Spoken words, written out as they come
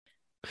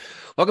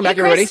Welcome Hey, back,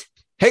 everybody. Chris.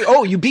 Hey,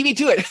 oh, you beat me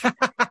to it.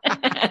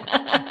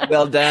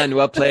 Well done.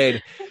 Well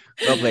played.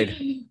 Well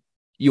played.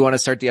 You want to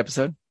start the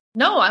episode?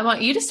 No, I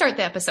want you to start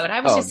the episode.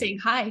 I was just saying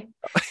hi.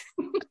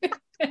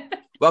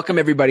 Welcome,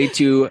 everybody,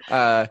 to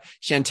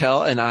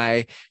Chantel and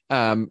I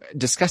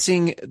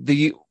discussing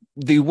the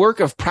work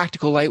of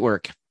practical light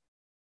work.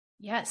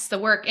 Yes, the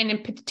work, and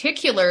in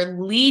particular,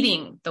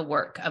 leading the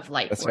work of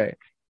light That's work. right.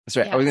 That's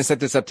right. Yes. I was going to set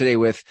this up today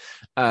with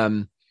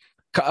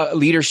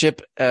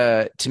leadership.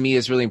 To me,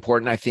 is really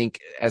important. I think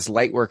as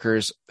light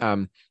workers,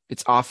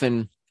 it's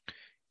often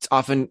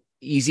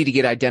easy to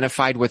get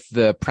identified with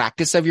the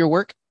practice of your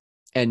work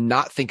and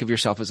not think of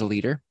yourself as a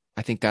leader.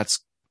 I think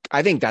that's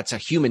a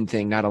human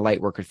thing, not a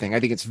light worker thing. I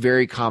think it's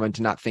very common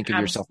to not think of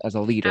yourself as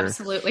a leader.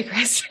 Absolutely,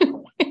 Chris.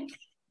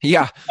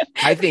 Yeah,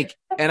 I think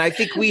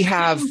we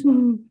have.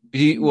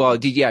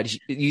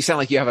 You sound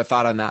like you have a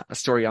thought on that, a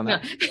story on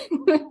that.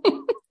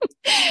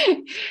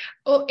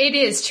 Well, it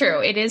is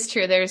true. It is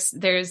true.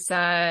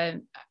 But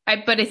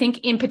I think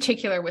in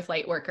particular with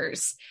light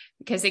workers,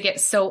 because they get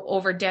so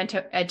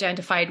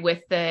identified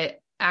with the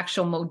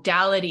actual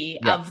modality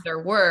of their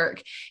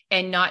work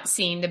and not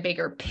seeing the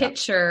bigger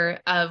picture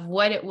of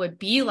what it would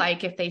be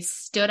like if they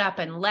stood up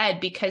and led,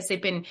 because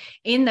they've been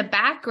in the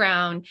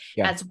background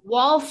as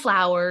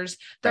wallflowers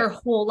their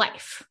whole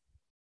life.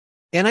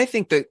 And I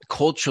think that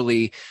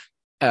culturally,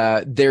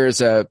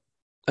 there's an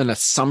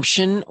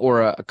assumption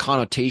or a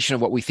connotation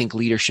of what we think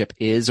leadership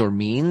is or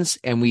means.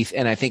 And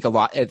I think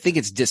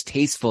it's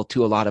distasteful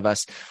to a lot of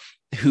us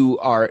who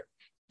are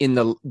in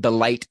the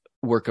light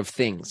work of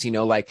things,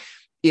 like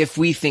if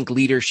we think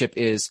leadership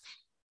is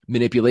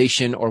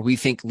manipulation, or we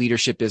think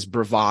leadership is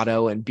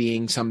bravado and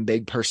being some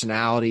big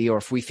personality, or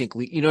if we think,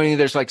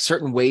 there's like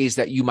certain ways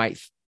that you might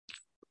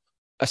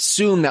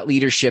assume that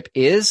leadership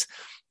is.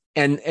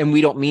 And we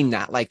don't mean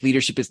that. Like,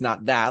 leadership is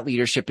not that.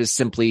 Leadership is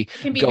simply it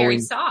can be very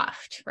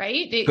soft,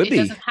 right? It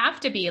doesn't have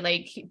to be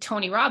like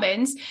Tony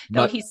Robbins,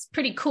 though he's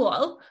pretty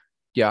cool.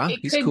 Yeah,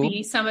 it could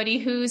be somebody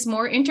who's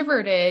more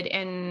introverted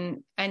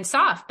and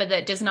soft, but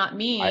that does not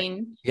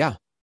mean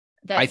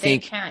that they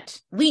can't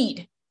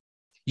lead.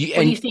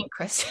 What do you think,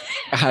 Chris?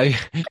 I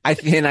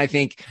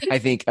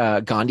think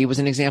Gandhi was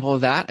an example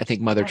of that. I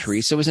think Mother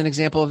Teresa was an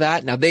example of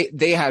that. Now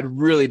they had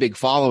really big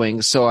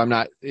followings, so I'm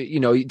not,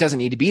 it doesn't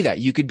need to be that.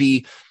 You could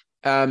be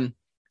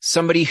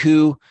somebody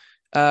who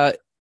at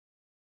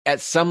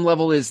some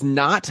level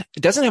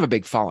doesn't have a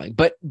big following,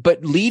 but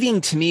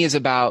leading to me is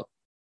about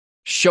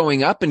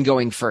showing up and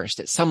going first.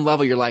 At some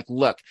level, you're like,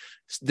 look,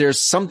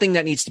 there's something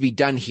that needs to be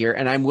done here,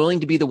 and I'm willing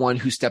to be the one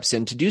who steps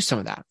in to do some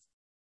of that.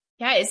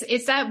 Yeah,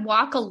 it's that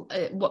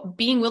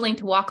being willing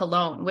to walk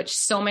alone, which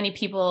so many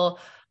people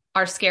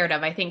are scared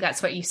of. I think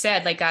that's what you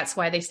said. Like, that's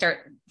why they start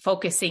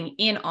focusing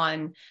in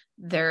on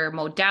their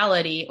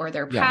modality or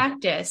their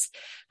practice,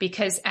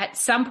 because at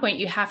some point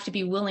you have to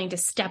be willing to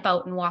step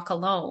out and walk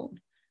alone.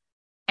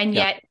 And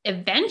yet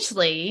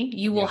eventually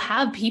you will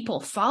have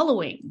people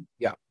following.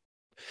 Yeah.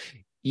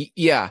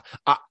 Yeah.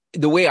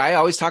 The way I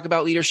always talk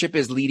about leadership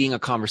is leading a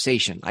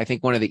conversation. I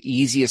think one of the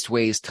easiest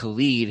ways to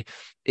lead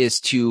is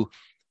to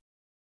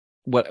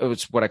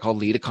what I call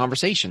lead a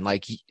conversation.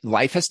 Like,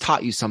 life has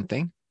taught you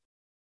something.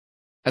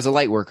 As a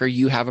light worker,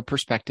 you have a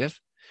perspective.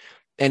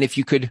 And if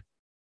you could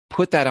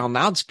put that on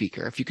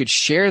loudspeaker, if you could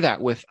share that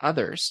with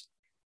others.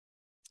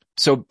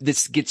 So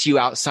this gets you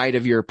outside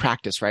of your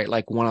practice, right?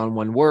 Like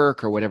one-on-one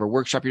work or whatever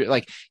workshop you're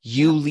like,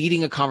 you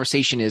leading a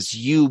conversation is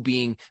you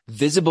being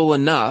visible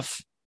enough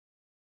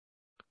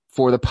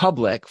for the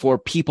public, for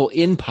people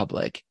in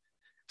public.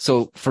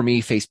 So for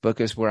me, Facebook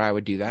is where I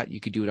would do that.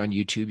 You could do it on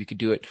YouTube. You could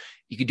do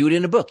it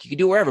in a book. You could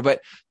do it wherever,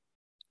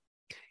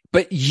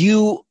 but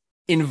you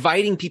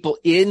inviting people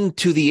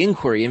into the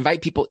inquiry,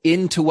 invite people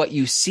into what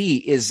you see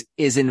is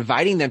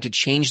inviting them to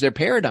change their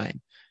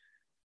paradigm.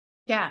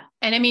 Yeah.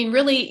 And I mean,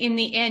 really, in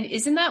the end,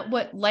 isn't that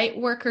what light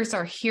workers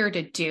are here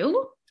to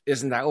do?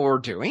 Isn't that what we're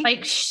doing?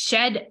 Like,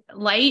 shed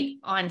light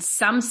on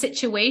some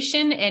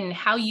situation and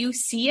how you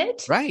see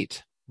it?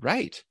 Right.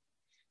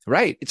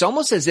 It's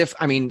almost as if,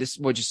 this,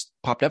 what just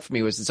popped up for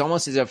me was, it's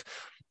almost as if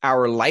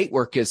our light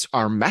work is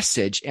our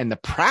message and the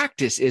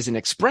practice is an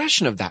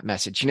expression of that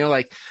message.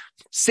 Like,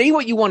 say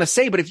what you want to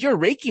say, but if you're a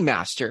Reiki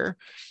master,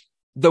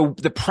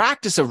 the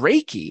practice of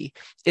Reiki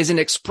is an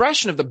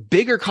expression of the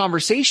bigger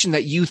conversation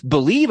that you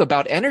believe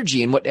about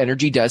energy and what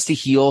energy does to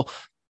heal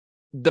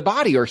the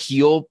body or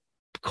heal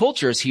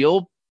cultures,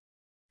 heal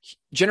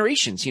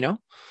generations,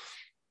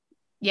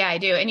 Yeah, I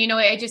do. And,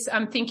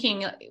 I'm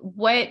thinking,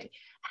 what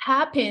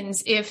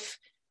happens if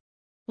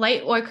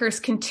light workers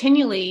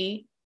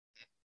continually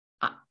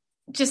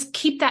just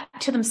keep that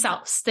to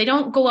themselves? They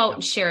don't go out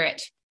and share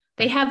it.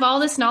 They have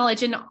all this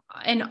knowledge, and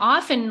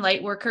often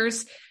light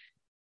workers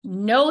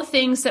know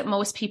things that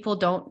most people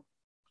don't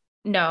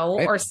know,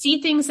 or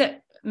see things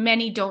that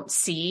many don't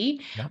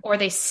see, or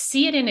they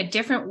see it in a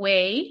different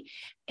way.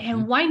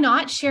 And why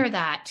not share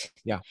that?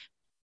 Yeah.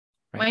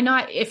 Right. Why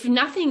not? If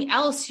nothing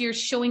else, you're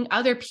showing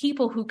other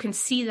people who can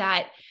see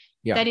that,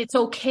 that it's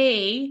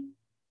okay.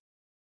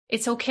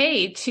 It's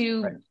okay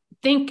to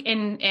think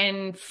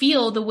and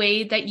feel the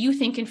way that you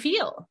think and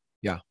feel.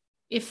 Yeah.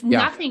 If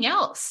nothing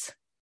else.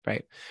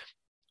 Right.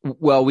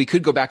 Well, we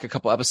could go back a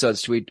couple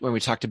episodes to when we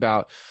talked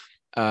about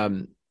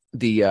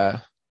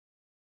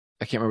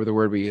I can't remember the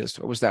word we used.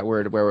 What was that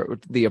word? Where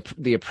the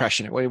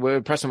oppression?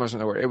 Oppression wasn't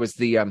the word. It was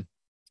the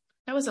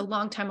That was a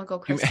long time ago,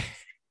 Chris.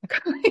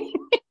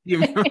 Do you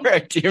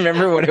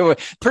remember what it was?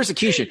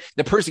 Persecution.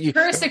 The persecution.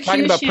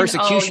 Talking about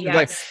persecution, yes.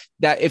 like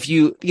that. If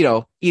you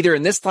either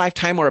in this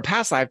lifetime or a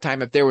past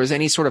lifetime, if there was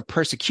any sort of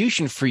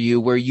persecution for you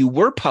where you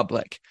were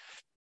public,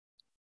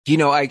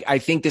 I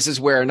think this is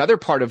where another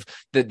part of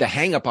the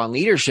hang up on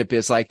leadership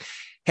is like,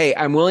 hey,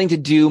 I'm willing to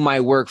do my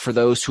work for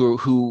those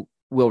who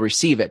will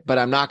receive it, but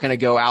I'm not going to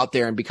go out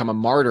there and become a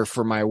martyr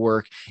for my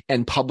work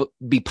and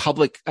be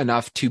public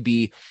enough to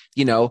be,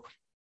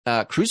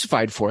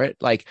 crucified for it.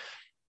 Like,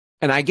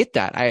 and I get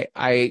that.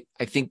 I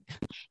think,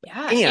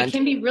 it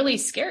can be really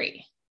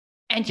scary,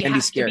 and you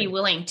have to be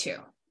willing to.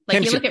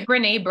 Like you look at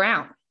Brene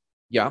Brown.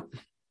 Yeah.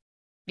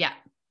 Yeah.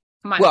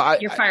 Come on.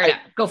 Well, you're fired up.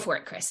 Go for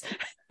it, Chris.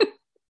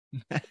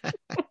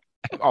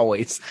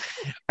 Always.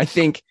 I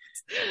think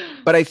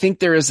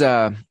there is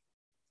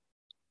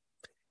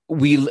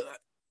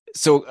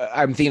so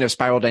I'm thinking of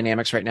spiral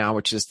dynamics right now,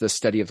 which is the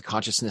study of the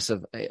consciousness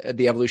of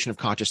the evolution of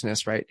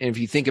consciousness. Right. And if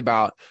you think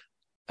about,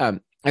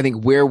 I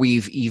think where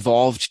we've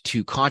evolved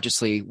to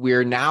consciously,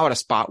 we're now at a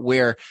spot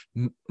where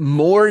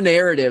more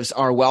narratives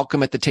are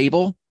welcome at the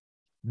table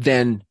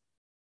than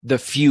the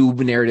few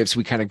narratives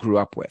we kind of grew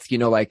up with.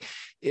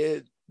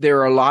 There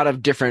are a lot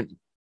of different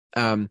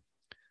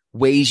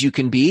ways you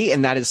can be,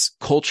 and that is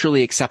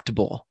culturally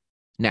acceptable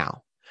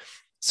now.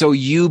 So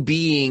you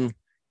being,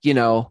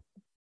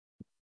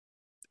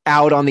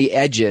 out on the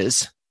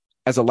edges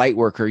as a light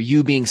worker,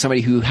 you being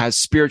somebody who has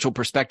spiritual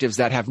perspectives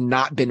that have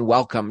not been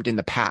welcomed in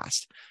the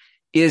past,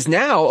 is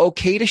now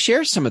okay to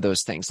share some of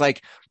those things.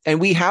 And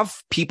we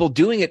have people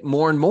doing it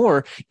more and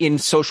more in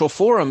social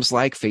forums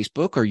like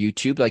Facebook or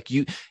YouTube,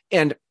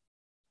 and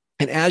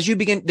as you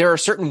begin, there are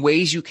certain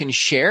ways you can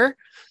share.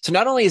 So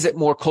not only is it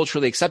more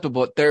culturally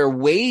acceptable, but there are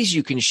ways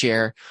you can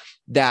share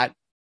that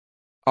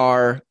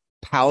are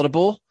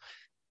palatable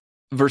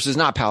versus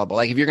not palatable.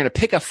 Like if you're going to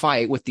pick a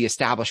fight with the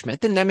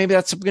establishment, then maybe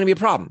that's going to be a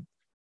problem,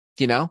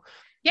 Yeah.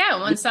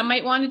 Well, some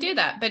might want to do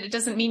that, but it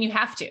doesn't mean you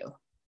have to.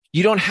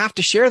 You don't have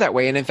to share that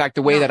way. And in fact,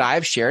 the way that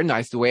I've shared, and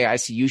that's the way I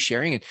see you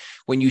sharing, and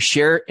when you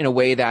share in a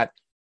way that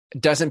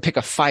doesn't pick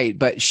a fight,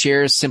 but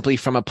shares simply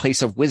from a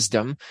place of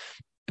wisdom,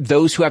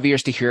 those who have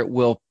ears to hear it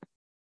will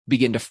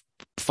begin to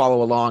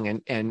follow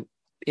along and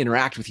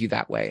interact with you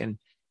that way.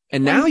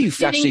 And now you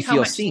actually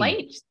feel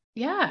seen.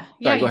 Yeah.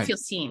 Sorry, you feel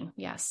seen.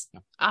 Yes.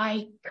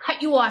 I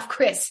cut you off,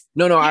 Chris.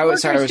 No, I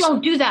was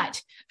don't do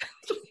that.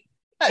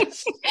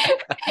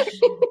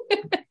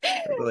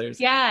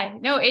 Yeah,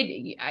 no,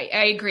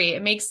 I agree.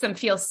 It makes them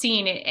feel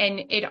seen,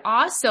 and it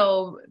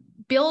also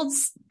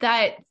builds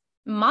that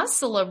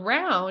muscle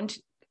around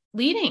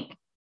leading.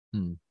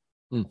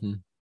 Mm-hmm.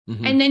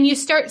 Mm-hmm. And then you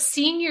start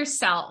seeing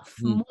yourself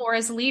more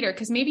as a leader,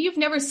 because maybe you've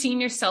never seen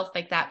yourself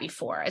like that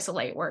before as a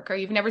light worker.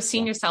 You've never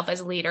seen yourself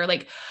as a leader.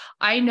 Like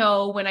I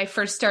know when I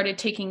first started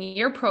taking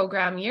your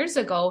program years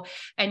ago,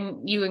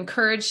 and you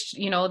encouraged,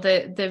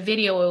 the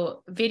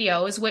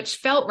videos, which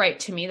felt right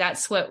to me.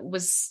 That's what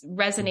was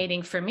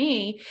resonating for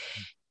me.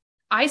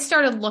 I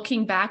started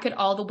looking back at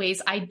all the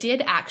ways I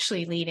did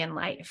actually lead in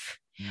life,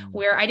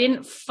 where I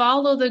didn't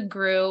follow the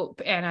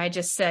group and I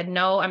just said,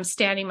 no, I'm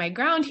standing my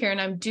ground here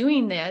and I'm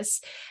doing this.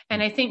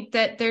 And I think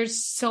that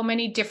there's so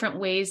many different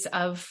ways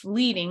of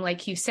leading.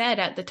 Like you said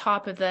at the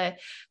top of the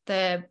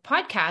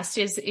podcast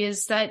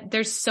is that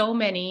there's so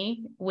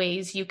many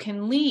ways you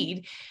can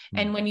lead.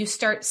 And when you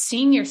start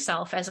seeing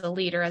yourself as a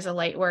leader, as a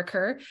light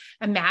worker,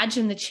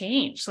 imagine the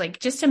change. Like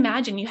just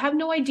imagine, you have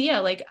no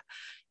idea,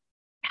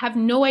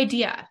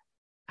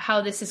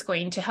 how this is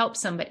going to help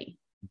somebody.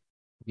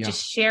 Yeah.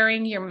 Just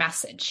sharing your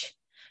message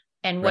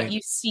and what you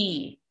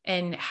see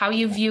and how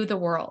you view the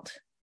world.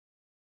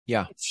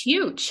 Yeah. It's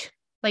huge.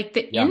 Like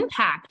the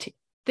impact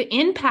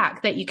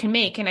that you can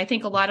make. And I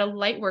think a lot of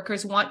light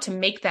workers want to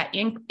make that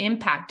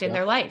impact in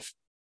their life.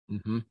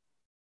 Mm-hmm.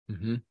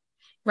 Mm-hmm.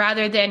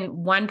 Rather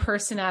than one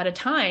person at a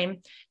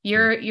time,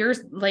 you're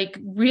like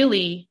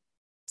really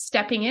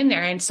stepping in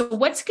there. And so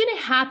what's going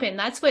to happen?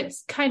 That's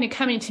what's kind of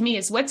coming to me,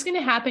 is what's going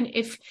to happen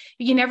if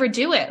you never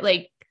do it?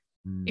 Like,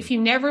 if you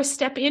never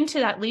step into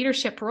that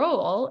leadership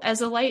role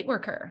as a light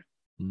worker.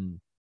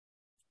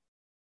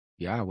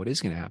 Yeah. What is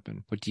going to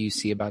happen? What do you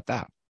see about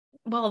that?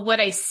 Well, what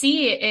I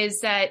see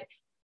is that,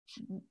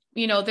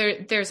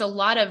 there's a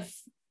lot of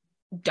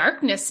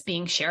darkness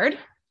being shared,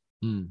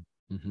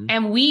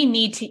 and we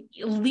need to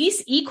at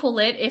least equal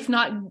it, if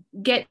not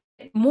get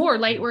more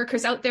light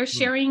workers out there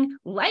sharing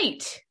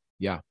light.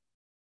 Yeah.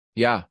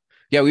 Yeah.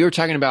 Yeah, we were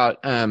talking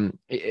about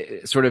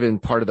sort of in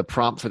part of the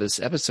prompt for this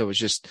episode was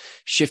just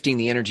shifting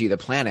the energy of the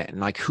planet,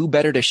 and like who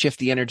better to shift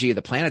the energy of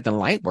the planet than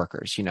light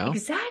workers,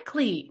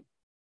 Exactly.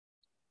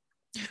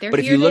 But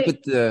if you look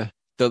at the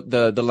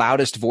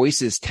loudest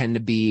voices tend to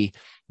be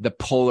the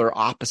polar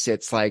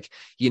opposites, like,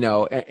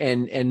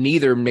 and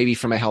neither maybe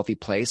from a healthy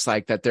place,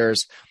 like that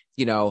there's,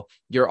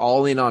 you're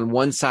all in on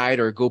one side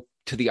or go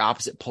to the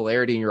opposite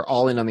polarity and you're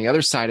all in on the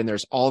other side. And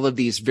there's all of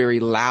these very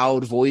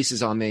loud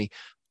voices on the,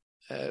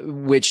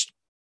 which,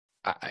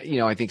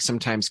 I think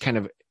sometimes kind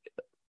of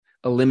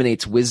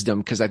eliminates wisdom,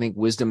 because I think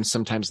wisdom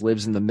sometimes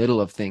lives in the middle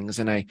of things.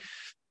 And I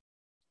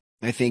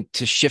think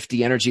to shift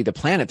the energy of the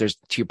planet, to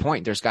your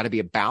point, there's got to be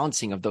a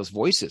balancing of those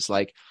voices.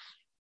 Like,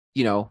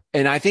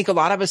 and I think a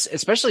lot of us,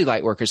 especially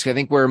light workers, 'cause I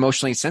think we're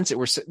emotionally sensitive.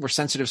 We're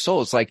sensitive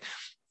souls. Like,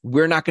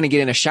 we're not going to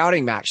get in a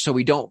shouting match. So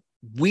we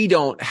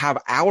don't have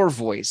our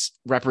voice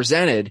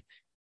represented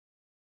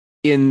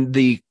in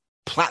the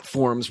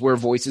platforms where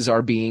voices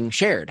are being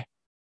shared,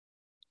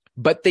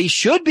 but they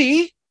should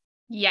be.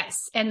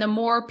 Yes. And the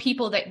more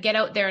people that get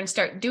out there and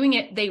start doing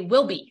it, they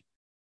will be.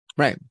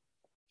 Right.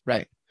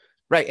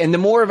 And the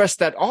more of us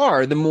that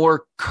are, the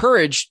more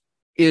courage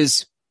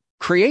is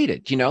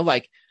created,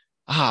 like,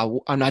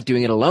 I'm not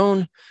doing it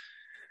alone.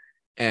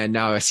 And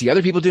now I see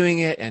other people doing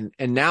it. And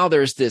now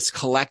there's this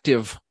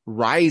collective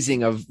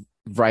rising of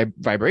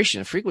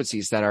vibration, of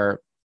frequencies that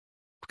are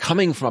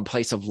coming from a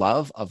place of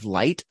love, of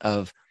light,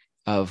 of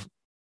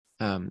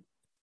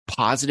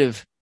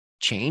positive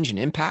change and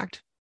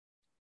impact.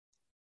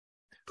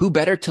 Who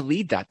better to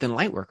lead that than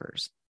light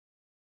workers?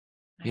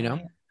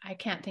 I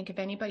can't think of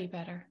anybody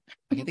better.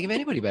 I can't think of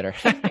anybody better.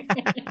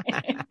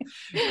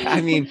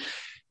 I mean,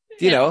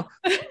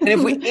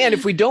 and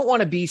if we don't want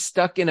to be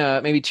stuck in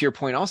maybe to your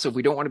point also, if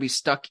we don't want to be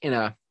stuck in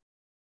a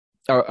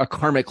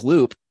karmic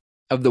loop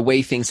of the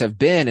way things have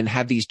been and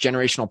have these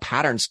generational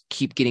patterns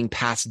keep getting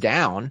passed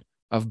down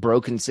of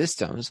broken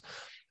systems,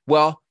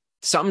 well,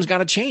 something's got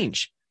to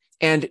change.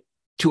 And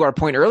to our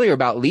point earlier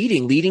about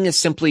leading is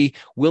simply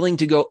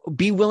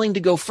be willing to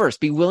go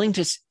first, be willing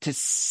to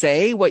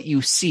say what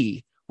you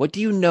see. What do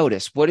you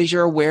notice? What does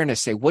your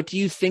awareness say? What do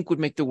you think would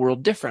make the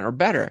world different or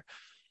better?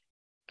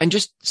 And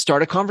just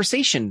start a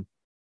conversation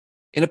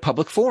in a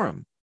public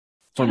forum.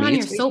 Get on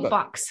your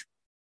soapbox.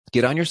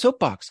 Get on your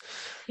soapbox.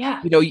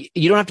 Yeah.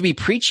 You don't have to be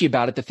preachy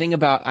about it. The thing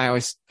about, I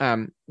always,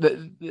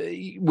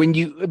 when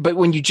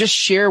you just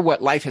share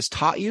what life has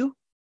taught you,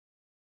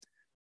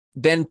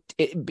 then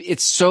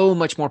it's so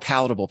much more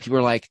palatable. People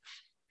are like,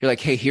 you're like,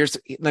 hey, here's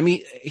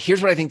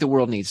what I think the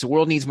world needs. The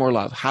world needs more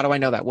love. How do I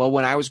know that? Well,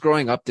 when I was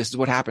growing up, this is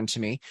what happened to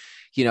me,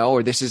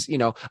 or this is,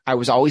 I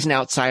was always an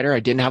outsider.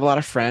 I didn't have a lot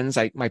of friends.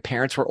 My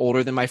parents were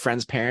older than my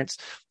friends' parents.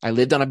 I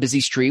lived on a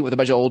busy street with a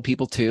bunch of old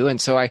people too.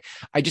 And so I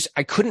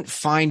couldn't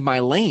find my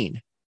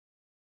lane.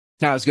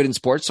 Now I was good in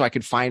sports, so I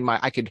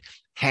could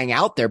hang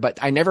out there, but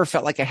I never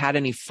felt like I had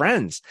any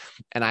friends.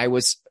 And I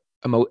was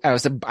a man, I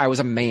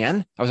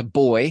was a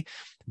boy,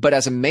 but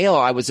as a male,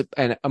 I was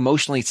an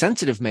emotionally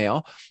sensitive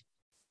male.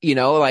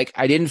 Like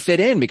I didn't fit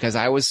in because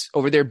I was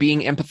over there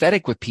being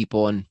empathetic with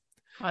people. And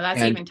well,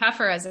 that's even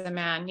tougher as a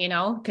man,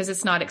 because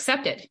it's not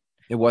accepted.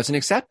 It wasn't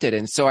accepted.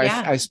 And so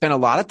I spent a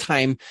lot of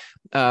time,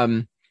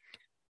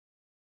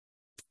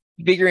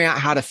 figuring out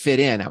how to fit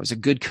in. I was a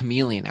good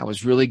chameleon. I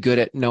was really good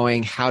at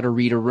knowing how to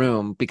read a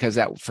room, because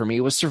that for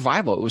me was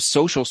survival. It was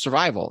social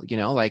survival,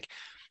 like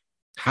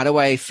how do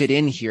I fit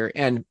in here?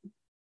 And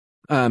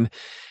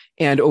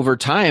over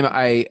time,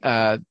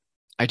 I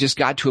just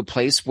got to a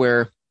place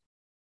where,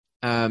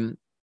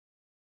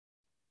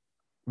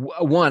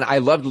 one, I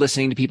loved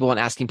listening to people and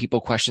asking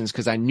people questions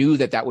because I knew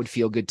that would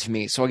feel good to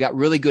me. So I got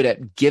really good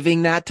at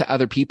giving that to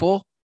other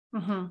people.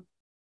 Mm-hmm.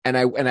 And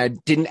I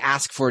didn't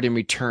ask for it in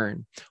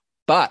return.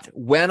 But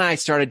when I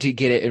started to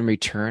get it in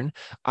return,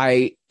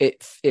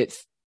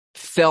 it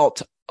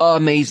felt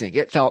amazing.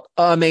 It felt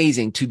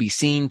amazing to be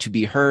seen, to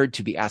be heard,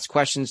 to be asked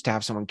questions, to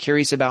have someone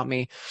curious about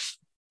me.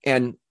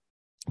 And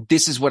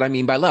this is what I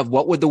mean by love.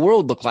 What would the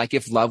world look like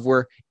if love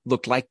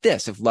looked like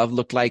this? If love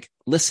looked like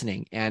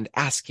listening and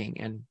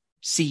asking and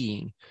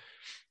seeing.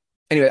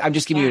 Anyway, I'm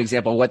just giving you an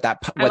example of what I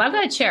love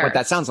that share. What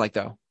that sounds like,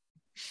 though.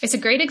 It's a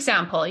great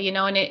example,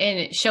 and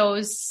it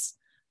shows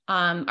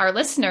our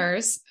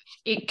listeners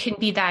it can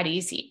be that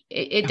easy.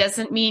 It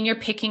doesn't mean you're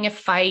picking a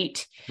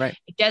fight. Right.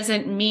 It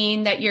doesn't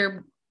mean that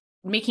you're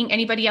making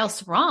anybody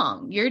else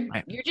wrong. You're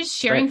just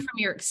sharing from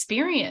your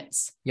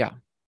experience. Yeah.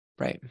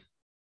 Right.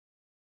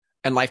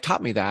 And life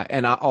taught me that.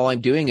 And all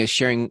I'm doing is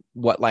sharing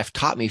what life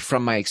taught me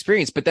from my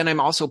experience. But then I'm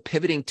also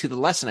pivoting to the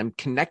lesson. I'm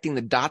connecting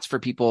the dots for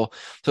people.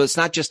 So it's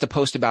not just a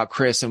post about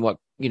Chris and what,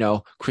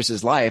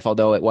 Chris's life,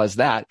 although it was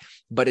that,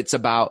 but it's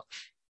about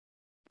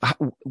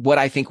what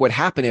I think would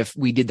happen if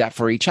we did that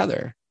for each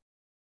other.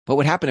 What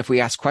would happen if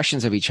we asked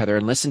questions of each other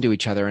and listened to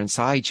each other and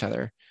saw each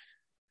other?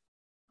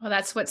 Well,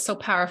 that's what's so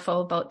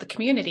powerful about the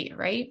community,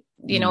 right?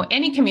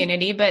 Any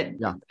community, but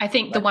I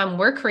think the one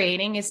we're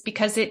creating is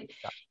because it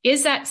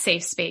is that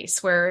safe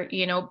space where,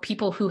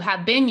 people who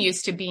have been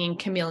used to being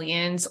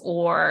chameleons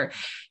or,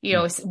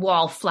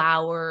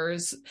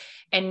 wallflowers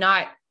and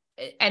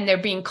they're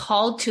being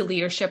called to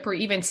leadership or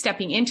even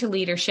stepping into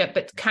leadership,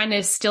 but kind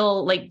of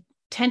still like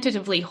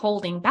tentatively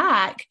holding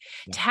back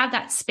to have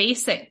that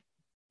space that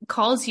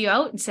calls you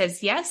out and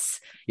says, yes,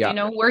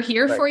 we're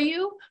here for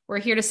you. We're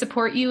here to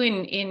support you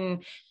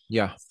in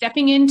Yeah.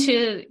 Stepping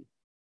into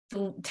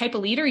the type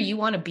of leader you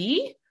want to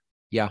be.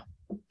 Yeah.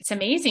 It's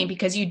amazing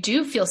because you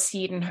do feel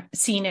seen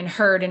and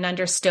heard and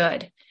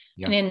understood.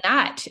 Yeah. And in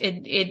that,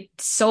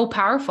 it's so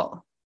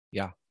powerful.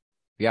 Yeah.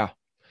 Yeah.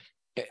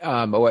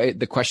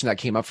 The question that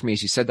came up for me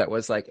as you said that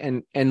was like,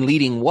 and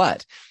leading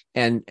what?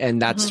 And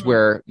that's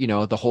where,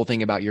 the whole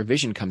thing about your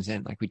vision comes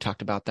in. Like we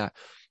talked about that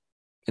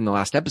in the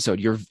last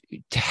episode.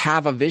 To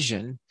have a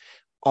vision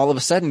all of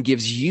a sudden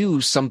gives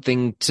you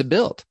something to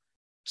build,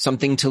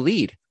 something to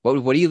lead.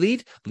 What do you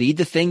lead? Lead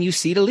the thing you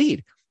see to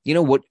lead.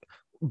 What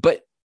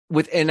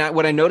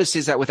I noticed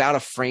is that without a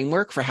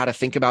framework for how to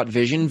think about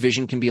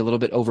vision can be a little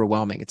bit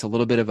overwhelming. It's a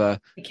little bit of a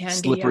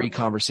slippery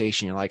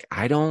conversation. You're like,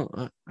 I don't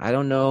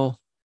know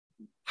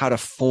how to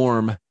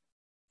form,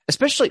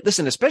 especially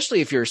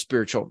if you're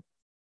spiritual,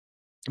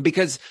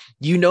 because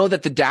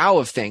that the Tao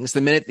of things,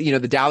 the minute,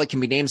 the Tao that can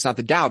be named is not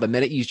the Tao. The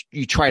minute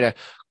you try to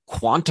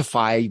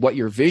quantify what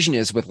your vision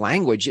is with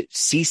language,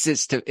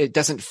 it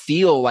doesn't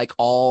feel like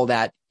all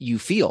that you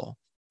feel.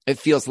 It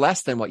feels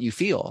less than what you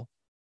feel.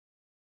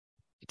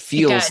 It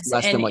feels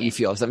less than what you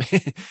feel. And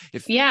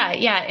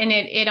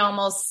it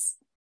almost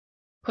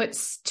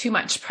puts too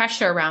much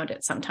pressure around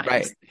it sometimes.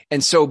 Right.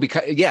 And so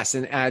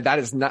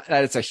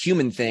that is a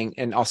human thing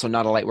and also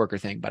not a light worker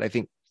thing. But I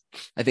think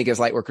as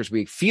light workers,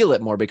 we feel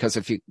it more because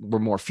we're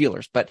more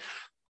feelers, but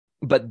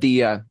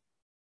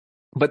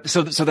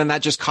so then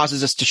that just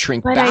causes us to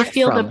shrink back. But I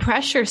feel the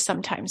pressure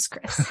sometimes,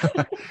 Chris.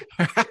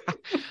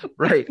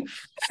 Right.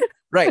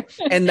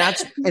 And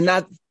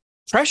that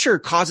pressure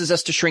causes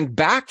us to shrink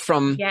back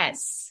from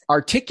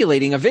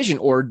articulating a vision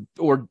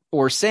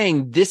or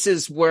saying, this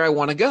is where I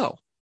want to go.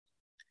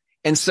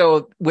 And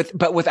so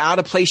without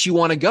a place you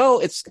want to go,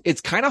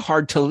 it's kind of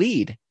hard to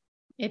lead.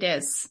 It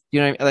is.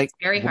 Like,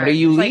 very hard. What are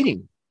you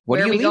leading?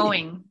 Where are we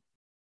going?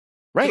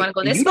 Right. You want to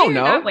go this way or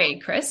that way,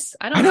 Chris?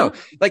 I don't know.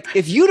 Like,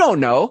 if you don't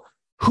know,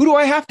 who do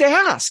I have to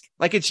ask?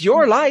 Like, it's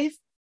your life.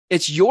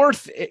 It's your,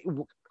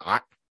 and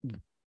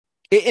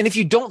if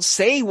you don't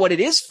say what it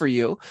is for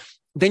you,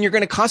 then you're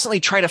going to constantly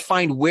try to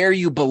find where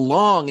you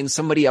belong in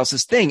somebody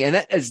else's thing. And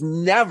that is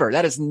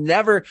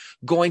never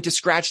going to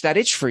scratch that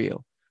itch for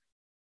you.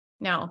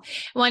 No.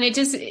 Well,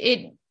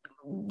 and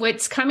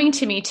what's coming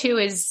to me too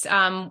is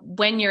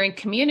when you're in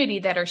community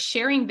that are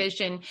sharing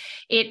vision,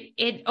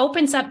 it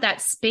opens up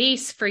that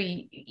space for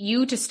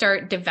you to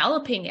start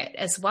developing it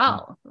as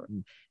well.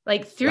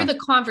 Like through the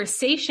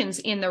conversations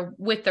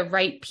with the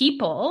right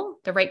people,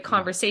 the right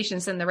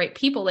conversations and the right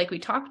people, like we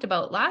talked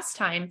about last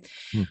time,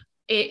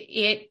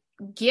 it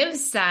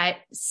gives that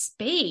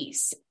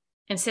space.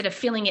 Instead of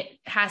feeling it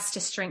has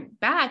to shrink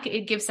back,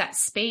 it gives that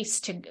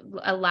space to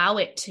allow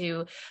it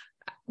to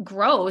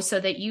grow so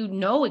that you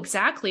know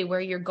exactly where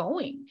you're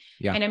going.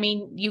 Yeah. And I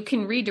mean, you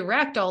can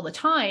redirect all the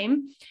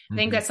time. I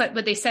think that's like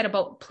what they said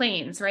about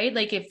planes, right?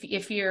 Like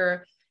if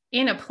you're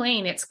in a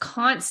plane, it's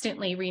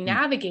constantly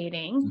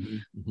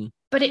renavigating,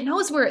 but it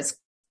knows where it's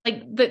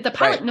like the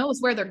pilot knows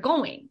where they're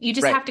going. You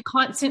just have to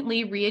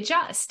constantly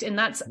readjust. And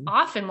that's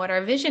often what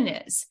our vision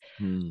is.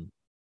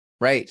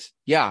 Right.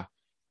 Yeah.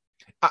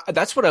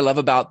 That's what I love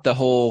about the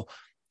whole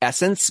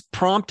essence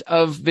prompt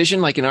of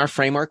vision. Like in our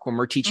framework, when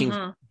we're teaching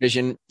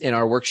vision in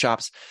our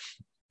workshops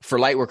for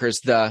light workers,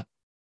 the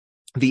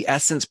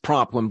essence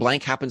prompt, when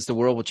blank happens, the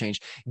world will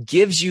change,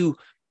 gives you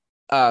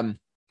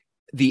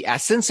the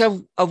essence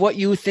of what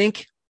you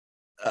think,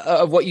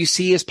 of what you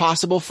see is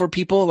possible for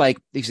people. Like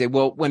you say,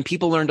 well, when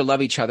people learn to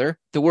love each other,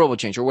 the world will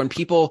change. Or when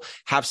people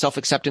have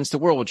self-acceptance, the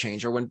world will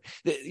change. Or when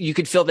you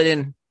could fill that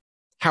in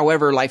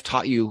however life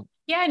taught you.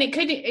 Yeah. And it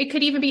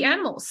could even be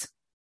animals.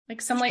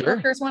 Like some light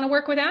workers want to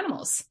work with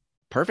animals.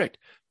 Perfect.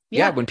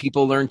 Yeah. When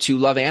people learn to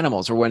love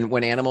animals, or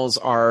when animals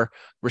are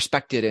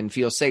respected and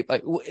feel safe,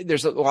 like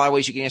there's a lot of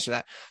ways you can answer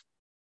that.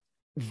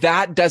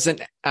 That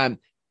doesn't,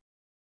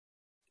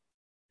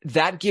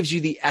 that gives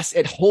you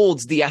it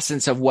holds the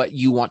essence of what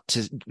you want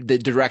the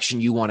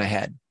direction you want to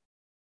head.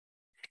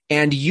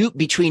 And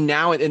between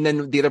now and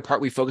then the other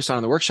part we focus on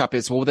in the workshop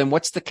is, well, then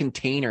what's the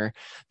container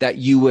that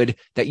you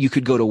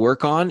could go to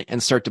work on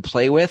and start to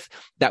play with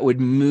that would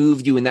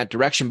move you in that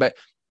direction? But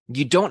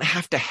you don't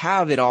have to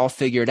have it all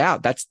figured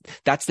out.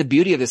 That's the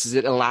beauty of this, is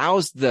it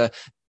allows the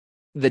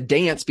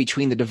dance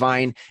between the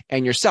divine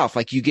and yourself.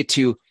 Like you get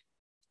to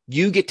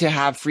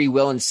have free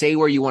will and say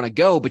where you want to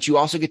go, but you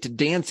also get to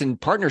dance in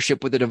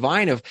partnership with the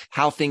divine of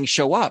how things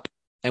show up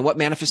and what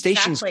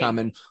manifestations come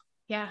and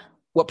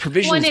what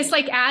provisions. One is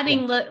like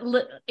adding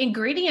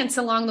ingredients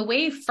along the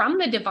way from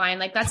the divine.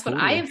 Like that's what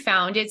I have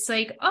found. It's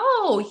like,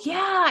 oh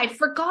yeah, I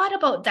forgot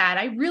about that.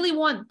 I really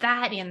want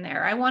that in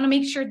there. I want to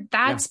make sure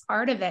that's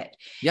part of it.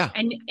 Yeah.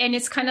 And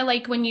it's kind of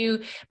like when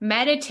you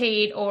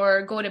meditate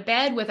or go to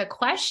bed with a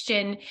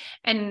question,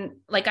 and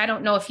like, I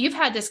don't know if you've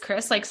had this,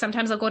 Chris, like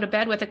sometimes I'll go to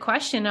bed with a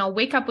question and I'll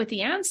wake up with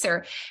the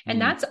answer. And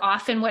that's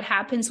often what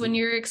happens when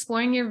you're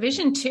exploring your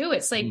vision too.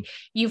 It's like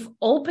you've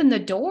opened the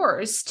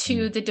doors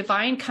to the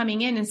divine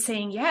coming in and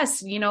saying,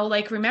 yes,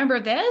 like,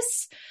 remember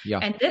this? Yeah.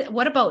 And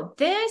what about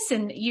this?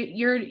 And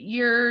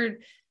your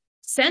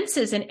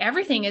senses and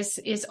everything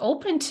is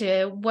open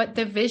to what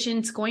the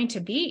vision's going to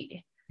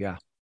be. Yeah.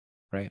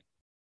 Right.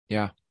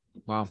 Yeah.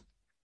 Wow.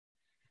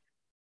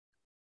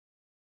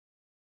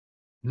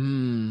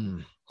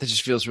 That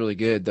just feels really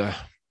good. It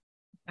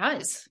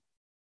does.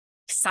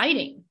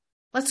 Exciting.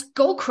 Let's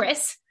go,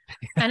 Chris.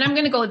 And I'm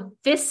going to go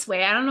this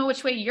way. I don't know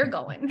which way you're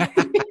going.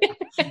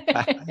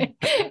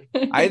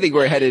 I think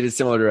we're headed in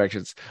similar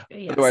directions.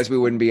 Yes. Otherwise, we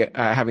wouldn't be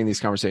having these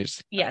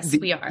conversations. Yes,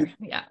 we are.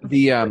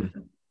 Yeah.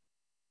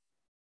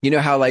 You know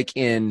how like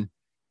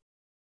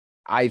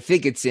I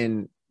think it's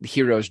in the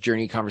hero's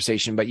journey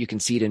conversation, but you can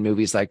see it in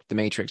movies like The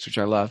Matrix, which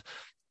I love,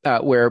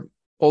 where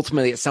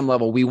ultimately at some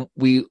level,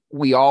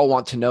 we all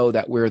want to know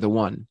that we're the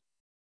one.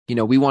 You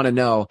know, we want to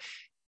know,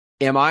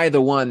 am I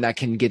the one that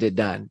can get it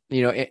done?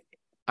 You know,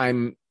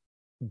 I'm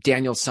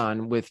Daniel's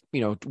son with, you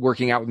know,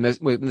 working out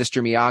with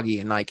Mr. Miyagi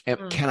and like,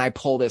 can I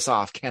pull this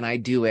off? Can I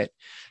do it?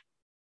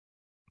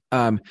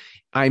 I'm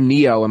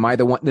Neo. Am I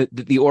the one?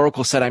 The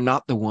Oracle said I'm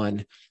not the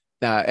one.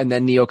 And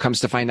then Neo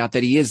comes to find out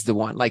that he is the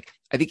one. Like,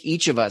 I think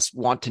each of us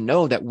want to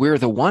know that we're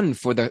the one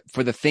for the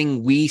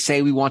thing we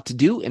say we want to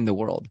do in the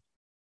world.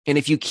 And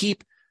if you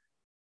keep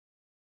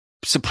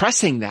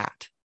suppressing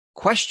that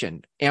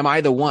question, am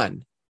I the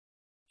one?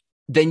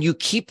 Then you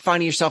keep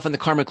finding yourself in the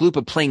karmic loop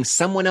of playing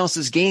someone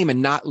else's game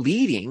and not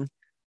leading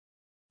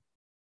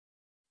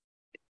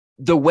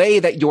the way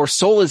that your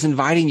soul is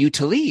inviting you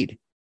to lead.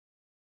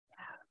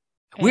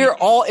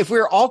 If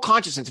we're all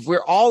consciousness, if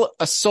we're all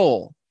a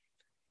soul,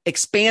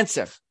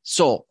 expansive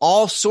soul,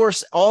 all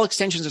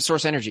extensions of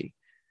source energy,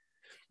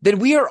 then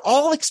we are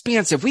all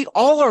expansive. We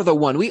all are the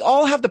one. We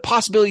all have the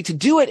possibility to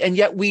do it. And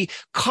yet we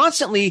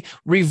constantly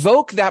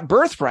revoke that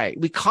birthright.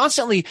 We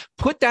constantly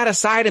put that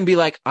aside and be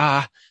like,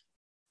 I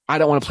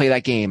don't want to play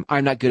that game.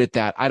 I'm not good at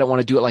that. I don't want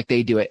to do it like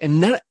they do it.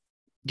 And then,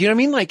 do you know what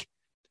I mean? Like,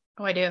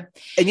 oh, I do.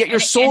 And yet your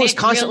soul is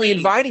constantly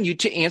inviting you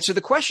to answer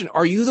the question,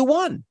 are you the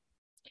one?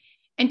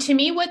 And to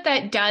me, what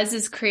that does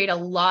is create a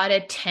lot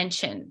of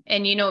tension.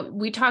 And, you know,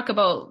 we talk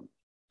about,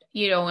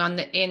 you know,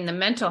 in the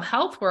mental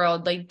health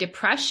world, like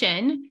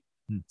depression,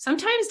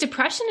 sometimes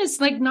depression is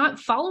like not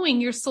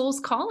following your soul's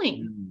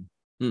calling.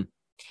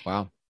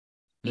 Wow.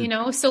 You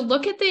know, so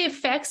look at the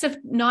effects of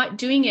not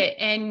doing it.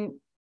 And,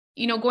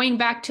 you know, going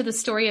back to the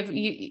story of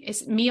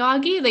is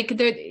Miyagi, like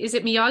is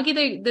it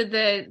Miyagi,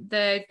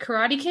 the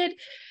Karate Kid?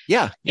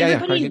 Yeah.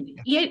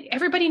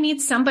 Everybody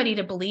needs somebody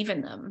to believe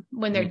in them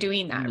when they're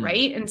doing that.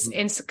 Right.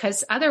 And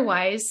because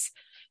otherwise,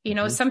 you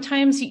know,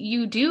 sometimes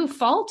you do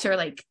falter,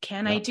 like,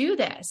 can I do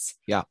this?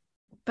 Yeah.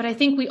 But I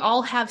think we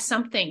all have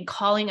something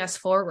calling us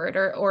forward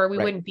or we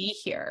wouldn't be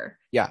here.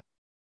 Yeah.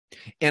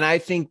 And I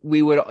think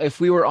we would, if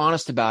we were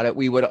honest about it,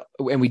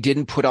 and we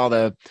didn't put all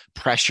the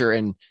pressure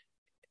and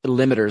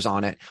limiters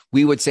on it,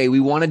 we would say we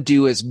want to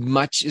do as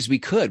much as we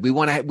could. We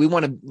want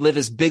to live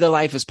as big a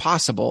life as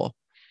possible.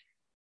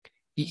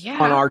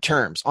 On our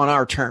terms.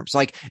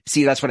 Like,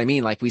 see, that's what I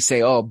mean. Like we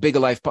say, oh, big a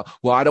life.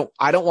 Well,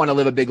 I don't want to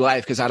live a big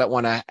life because I don't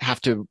want to have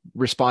to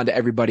respond to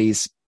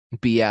everybody's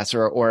BS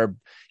or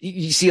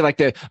you see,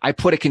 like I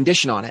put a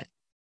condition on it,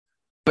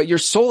 but your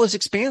soul is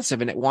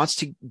expansive and it wants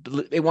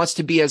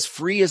to be as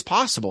free as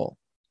possible,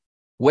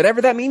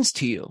 whatever that means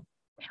to you.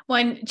 Well,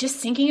 and just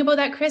thinking about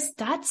that, Chris,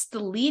 that's the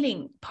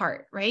leading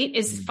part, right?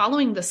 Is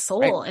following the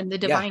soul and the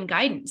divine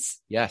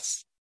guidance.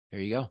 Yes. There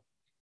you go.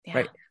 Yeah.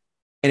 Right.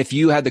 And if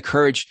you had the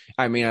courage,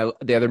 I mean,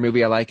 the other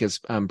movie I like is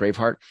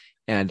Braveheart,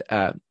 and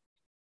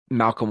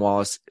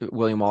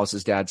William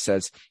Wallace's dad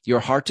says, your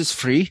heart is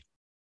free.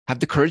 Have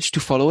the courage to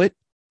follow it.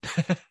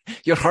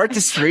 Your heart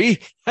is free.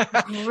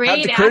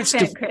 Great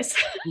accent, Chris.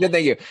 No,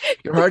 thank you.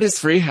 Your heart is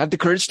free. Have the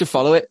courage to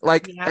follow it.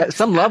 Like at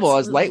some level,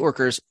 as light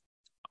workers,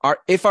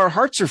 if our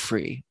hearts are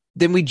free,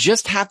 then we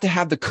just have to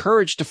have the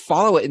courage to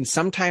follow it. And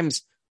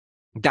sometimes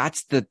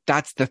that's the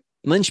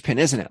linchpin,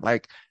 isn't it?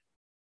 Like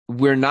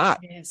we're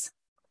not. It is.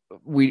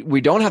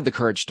 We don't have the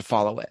courage to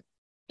follow it.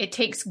 It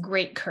takes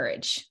great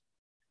courage.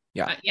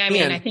 Yeah. I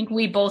mean, I think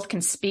we both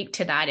can speak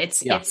to that.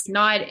 It's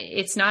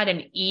not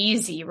an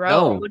easy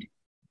road.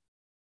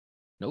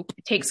 Nope.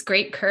 It takes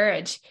great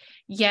courage.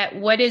 Yet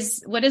what is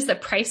the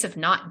price of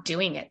not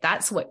doing it?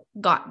 That's what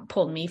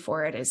pulled me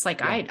for it. It's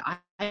like, I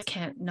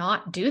can't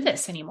not do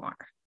this anymore.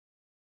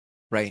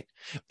 Right.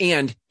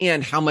 And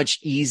how much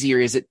easier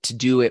is it to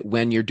do it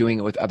when you're doing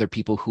it with other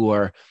people who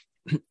are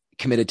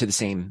committed to the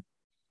same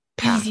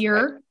path? Easier.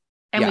 Right?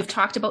 And we've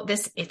talked about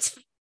this. It's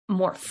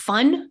more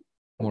fun.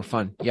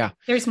 Yeah.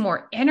 There's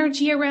more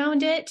energy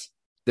around it.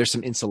 There's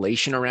some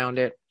insulation around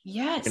it.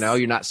 Yes. You know,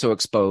 you're not so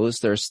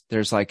exposed.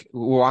 There's like,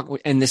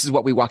 and this is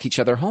what we walk each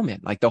other home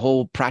in. Like the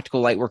whole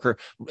practical light worker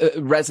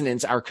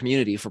resonance, our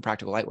community for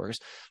practical light workers,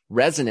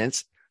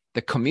 resonance,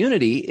 the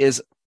community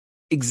is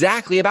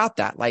exactly about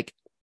that. Like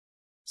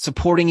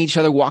supporting each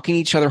other, walking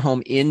each other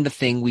home in the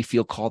thing we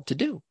feel called to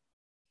do.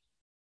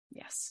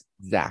 Yes.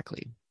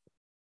 Exactly.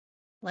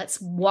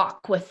 Let's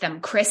walk with them,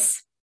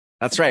 Chris.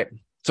 That's right.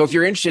 So if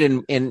you're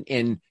interested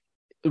in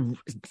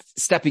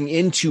stepping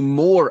into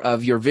more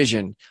of your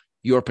vision,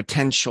 your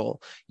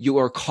potential,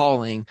 your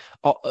calling,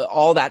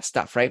 all that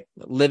stuff, right?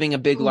 Living a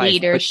big life.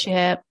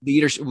 Leadership.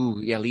 Leadership.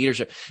 Ooh, yeah.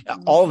 Leadership.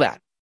 All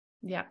that.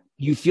 Yeah.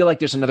 you feel like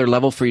there's another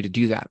level for you to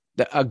do that.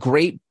 A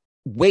great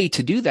way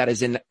to do that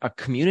is in a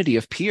community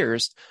of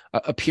peers,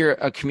 a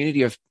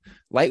community of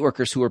light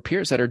workers who are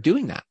peers that are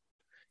doing that.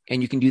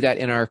 And you can do that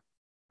in our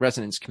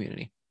resonance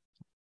community.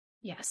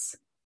 Yes.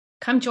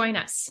 Come join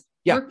us.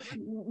 Yeah.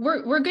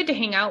 We're good to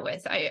hang out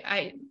with.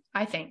 I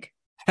think.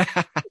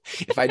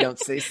 If I don't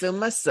say so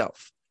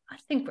myself. I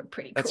think we're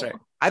pretty cool. That's right.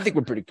 I think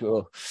we're pretty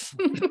cool.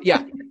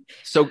 Yeah.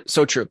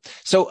 So true.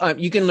 So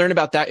you can learn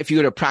about that. If you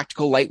go to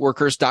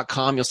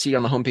practicallightworkers.com, you'll see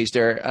on the homepage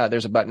there,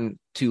 there's a button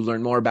to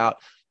learn more about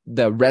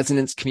the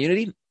resonance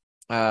community.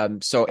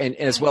 And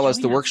as well as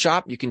the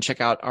workshop, you can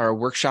check out our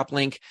workshop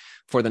link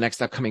for the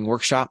next upcoming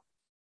workshop.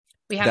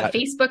 We have a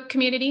Facebook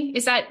community.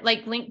 Is that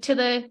like linked to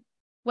the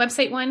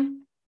website one?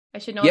 I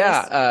should know.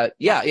 Yeah.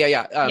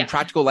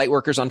 Practical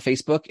Lightworkers on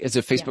Facebook is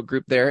a Facebook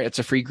group there. It's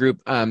a free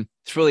group.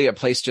 It's really a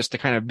place just to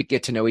kind of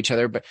get to know each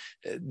other, but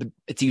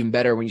it's even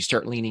better when you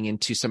start leaning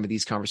into some of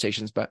these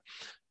conversations. But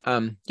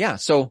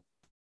so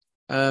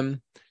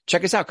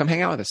check us out. Come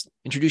hang out with us.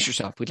 Introduce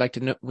yourself. We'd like to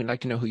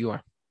know who you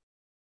are.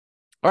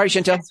 All right,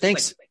 Chantel.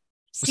 Thanks.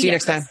 We'll see you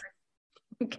next time.